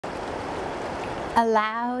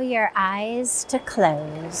Allow your eyes to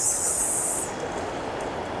close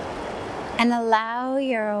and allow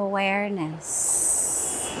your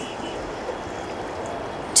awareness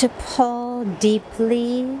to pull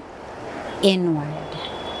deeply inward.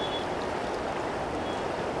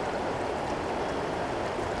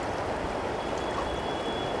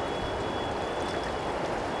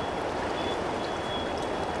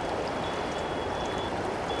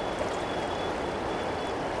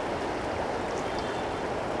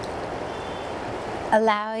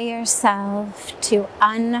 Allow yourself to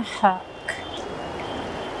unhook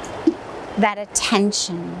that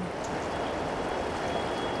attention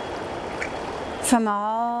from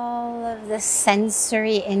all of the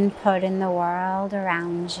sensory input in the world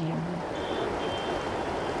around you,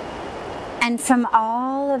 and from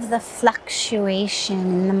all of the fluctuation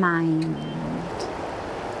in the mind,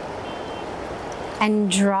 and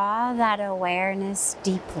draw that awareness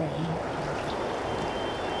deeply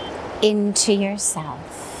into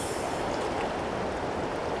yourself,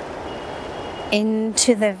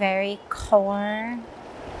 into the very core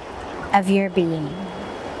of your being.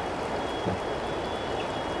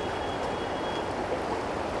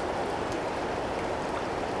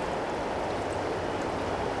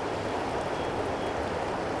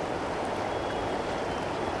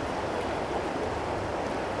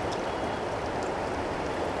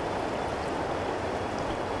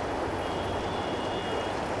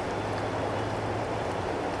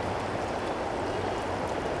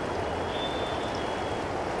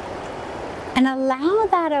 And allow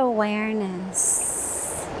that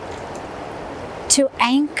awareness to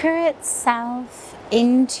anchor itself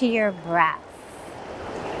into your breath.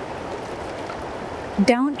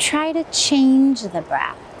 Don't try to change the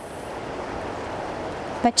breath,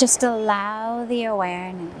 but just allow the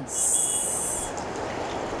awareness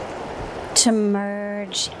to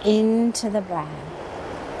merge into the breath.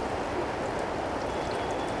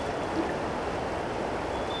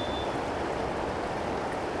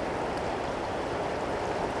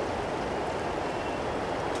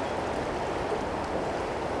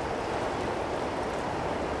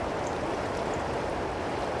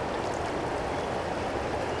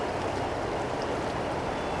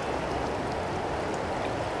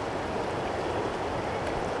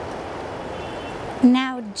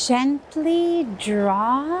 Now gently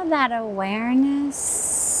draw that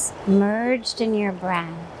awareness merged in your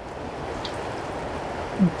breath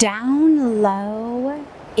down low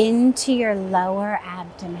into your lower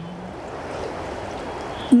abdomen.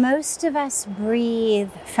 Most of us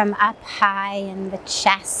breathe from up high in the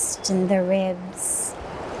chest and the ribs,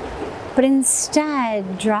 but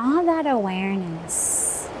instead draw that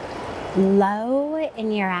awareness low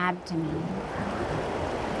in your abdomen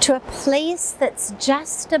to a place that's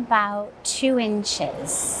just about 2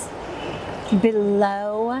 inches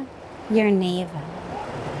below your navel.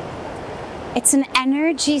 It's an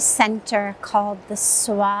energy center called the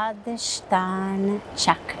Sadhviji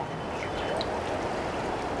chakra.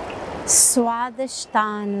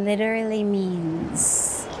 Sadhviji literally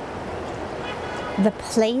means the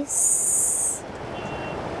place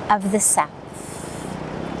of the self.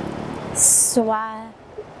 Swa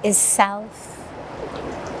is self.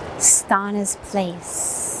 Stan is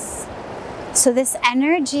place. So this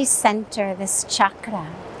energy center, this chakra,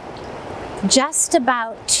 just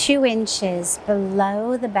about 2 inches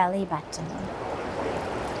below the belly button,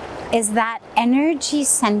 is that energy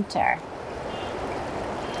center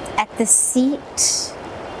at the seat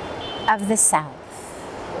of the self.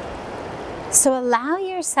 So allow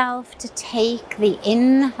yourself to take the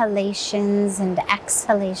inhalations and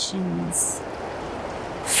exhalations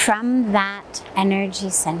from that energy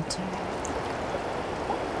center.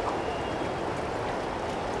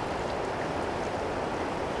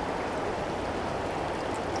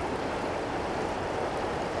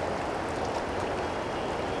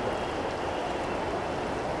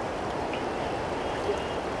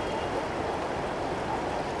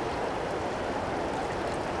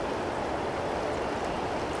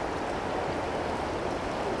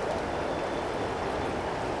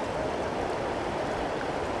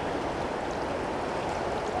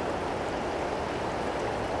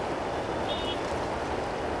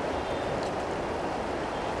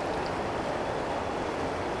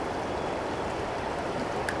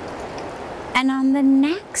 And on the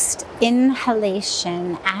next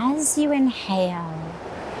inhalation, as you inhale,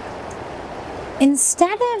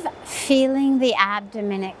 instead of feeling the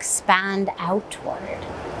abdomen expand outward,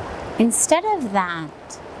 instead of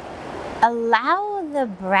that, allow the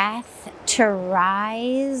breath to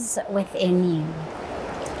rise within you.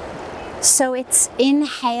 So it's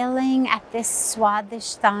inhaling at this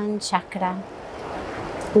Sadhviji chakra,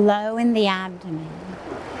 low in the abdomen.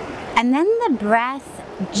 And then the breath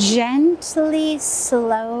gently,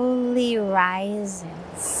 slowly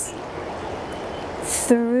rises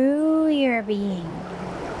through your being,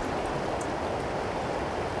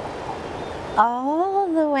 all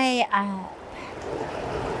the way up.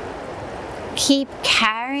 Keep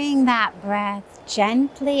carrying that breath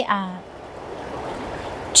gently up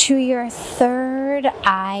to your third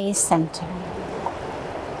eye center,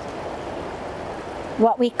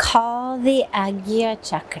 what we call the Agya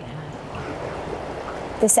Chakra,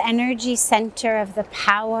 this energy center of the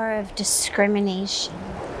power of discrimination.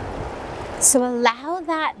 So allow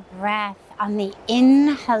that breath on the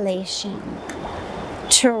inhalation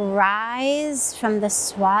to rise from the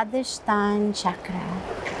Swadhisthana Chakra,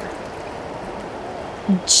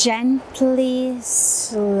 gently,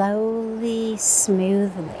 slowly,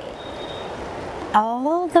 smoothly,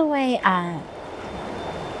 all the way up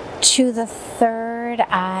to the third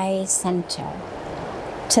eye center,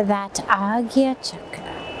 to that Agya Chakra.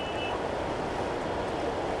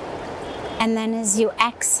 And then as you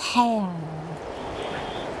exhale,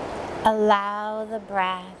 allow the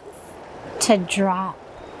breath to drop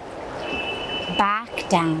back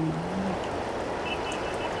down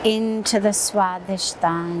into the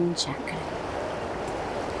Swadhisthana Chakra.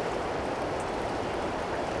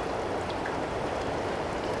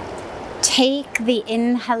 Take the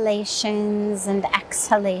inhalations and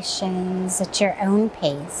exhalations at your own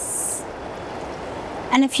pace.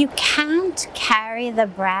 And if you can't carry the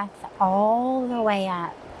breath all the way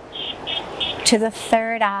up to the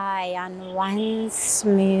third eye on one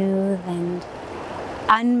smooth and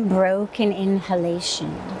unbroken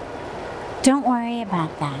inhalation, don't worry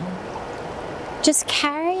about that. Just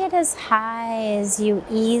carry it as high as you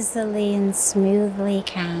easily and smoothly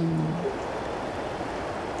can.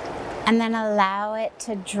 And then allow it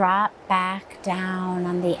to drop back down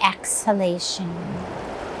on the exhalation,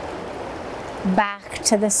 back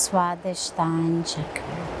to the Swadhisthana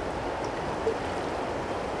Chakra.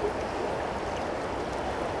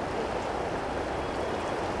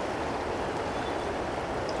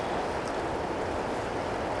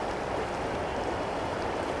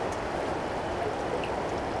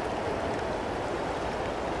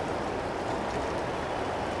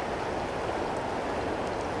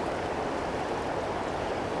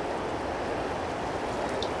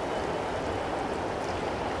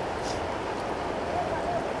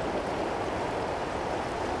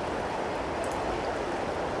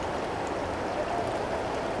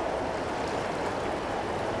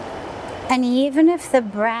 And even if the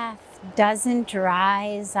breath doesn't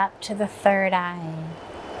rise up to the third eye,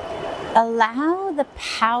 allow the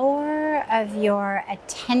power of your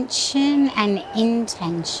attention and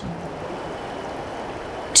intention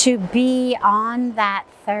to be on that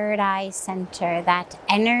third eye center, that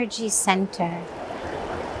energy center,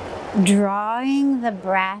 drawing the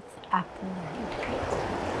breath upward.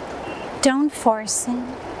 Don't force it.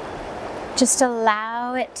 Just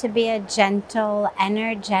allow it to be a gentle,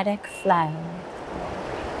 energetic flow.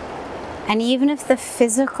 And even if the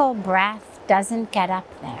physical breath doesn't get up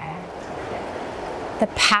there, the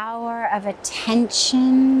power of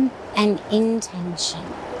attention and intention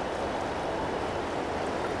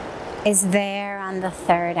is there on the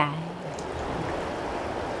third eye.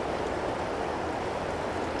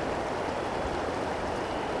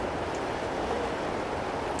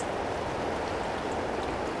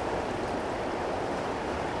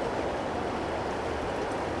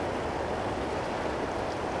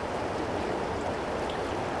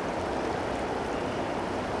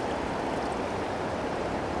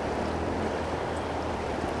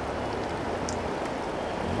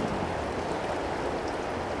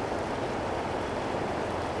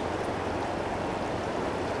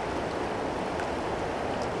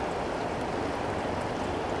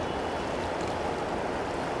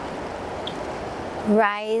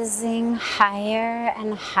 Rising higher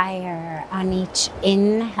and higher on each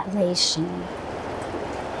inhalation,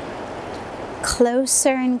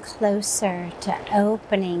 closer and closer to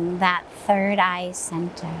opening that third eye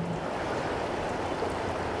center,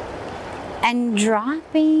 and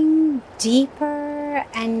dropping deeper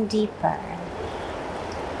and deeper,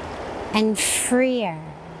 and freer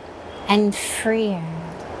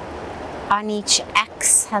on each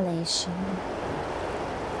exhalation.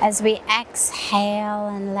 As we exhale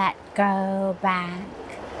and let go back,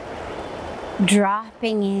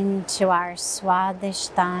 dropping into our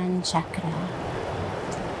Swadhisthana Chakra,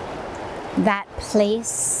 that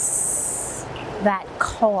place, that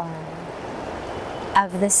core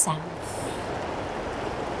of the self.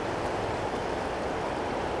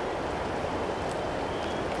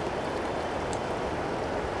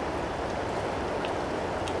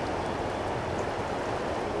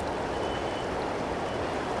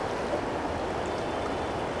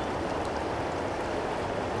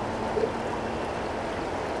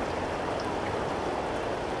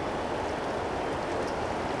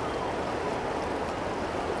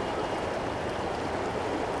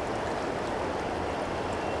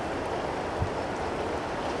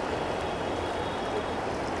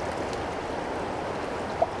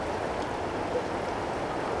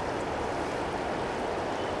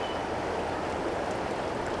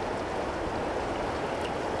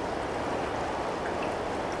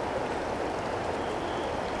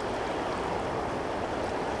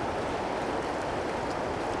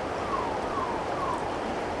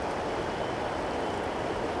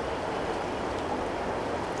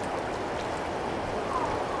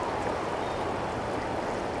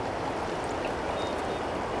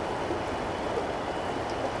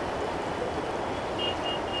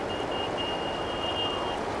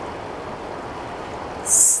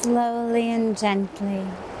 slowly and gently,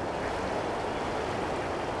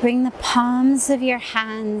 bring the palms of your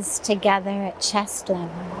hands together at chest level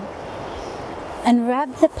and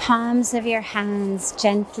rub the palms of your hands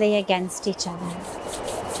gently against each other.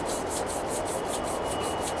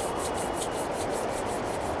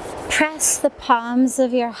 Press the palms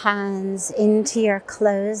of your hands into your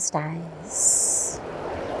closed eyes.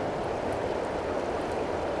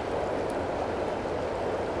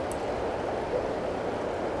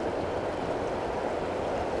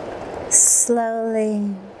 Slowly,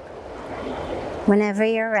 whenever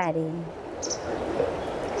you're ready,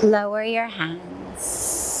 lower your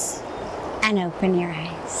hands and open your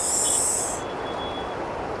eyes.